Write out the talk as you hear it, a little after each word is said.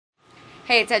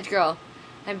Hey, it's Edge Girl.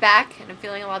 I'm back and I'm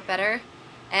feeling a lot better,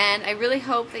 and I really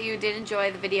hope that you did enjoy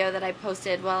the video that I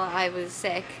posted while I was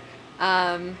sick.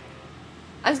 I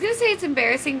was gonna say it's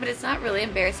embarrassing, but it's not really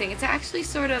embarrassing. It's actually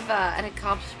sort of an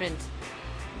accomplishment.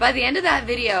 By the end of that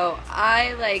video,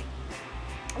 I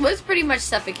was pretty much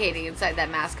suffocating inside that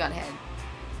mascot head.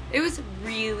 It was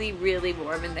really, really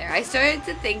warm in there. I started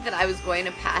to think that I was going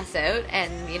to pass out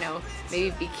and,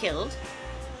 maybe be killed,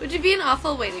 which would be an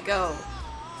awful way to go.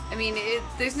 I mean,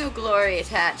 there's no glory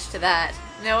attached to that.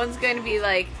 No one's going to be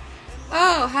like,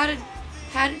 oh, how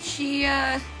did she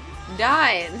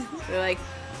die? And they're like,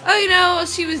 oh,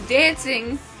 she was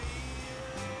dancing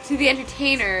to the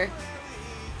entertainer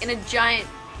in a giant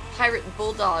pirate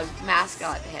bulldog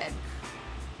mascot head.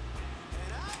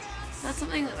 Not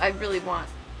something that I really want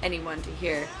anyone to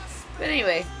hear. But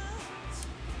anyway,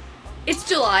 it's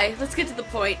July. Let's get to the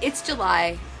point. It's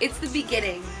July. It's the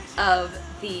beginning of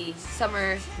the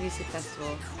Summer Music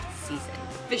Festival season.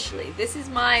 Officially. This is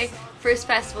my first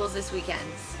festivals this weekend.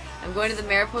 I'm going to the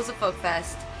Mariposa Folk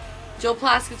Fest. Joel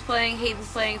Plasket's playing,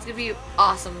 Hayden's playing. It's going to be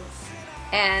awesome.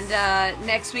 And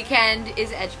next weekend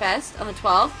is Edgefest on the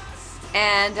 12th.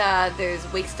 And there's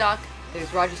Wakestock,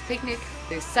 there's Rogers Picnic,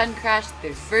 there's Sun Crash,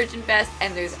 there's Virgin Fest,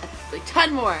 and there's a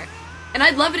ton more. And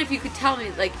I'd love it if you could tell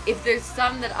me, if there's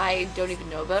some that I don't even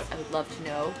know about. I would love to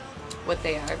know what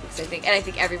they are, because I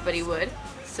think everybody would,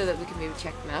 so that we can maybe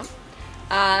check them out.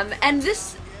 And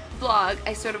this vlog,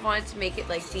 I sort of wanted to make it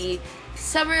like the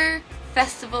summer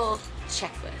festival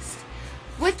checklist.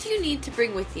 What do you need to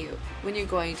bring with you when you're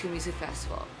going to a music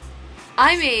festival?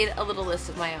 I made a little list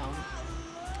of my own.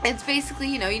 It's basically,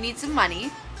 you need some money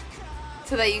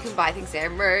so that you can buy things there,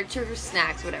 merch or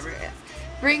snacks, whatever it is.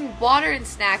 Bring water and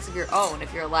snacks of your own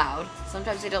if you're allowed.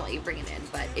 Sometimes they don't let you bring it in,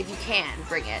 but if you can,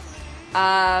 bring it.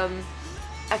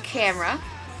 A camera.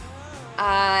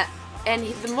 And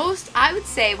I would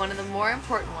say one of the more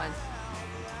important ones,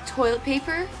 toilet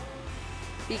paper,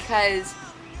 because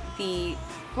the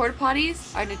porta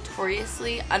potties are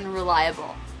notoriously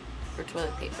unreliable for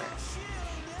toilet paper.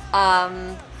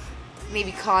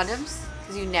 Maybe condoms,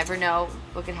 because you never know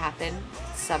what could happen.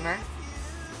 It's summer.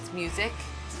 It's music.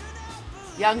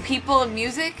 Young people and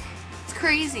music. It's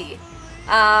crazy.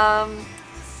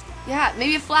 Yeah,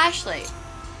 maybe a flashlight.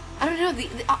 I don't know.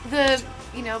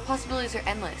 The possibilities are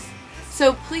endless.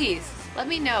 So please let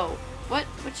me know what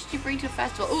should you bring to a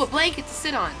festival. Oh, a blanket to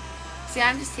sit on. See,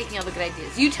 I'm just taking all the good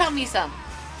ideas. You tell me some.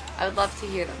 I would love to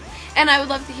hear them, and I would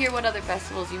love to hear what other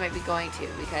festivals you might be going to,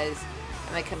 because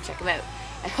I might come check them out.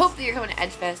 I hope that you're coming to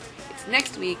Edgefest. It's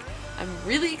next week. I'm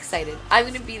really excited. I'm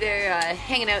going to be there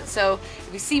hanging out, so if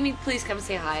you see me, please come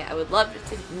say hi. I would love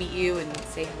to meet you and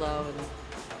say hello and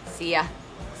see ya.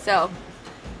 So,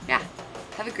 yeah,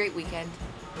 have a great weekend.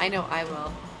 I know I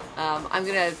will. I'm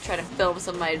going to try to film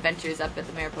some of my adventures up at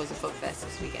the Mariposa Folk Fest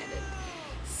this weekend and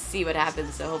see what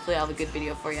happens, so hopefully I'll have a good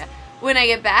video for you when I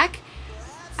get back,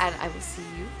 and I will see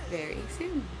you very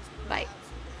soon. Bye.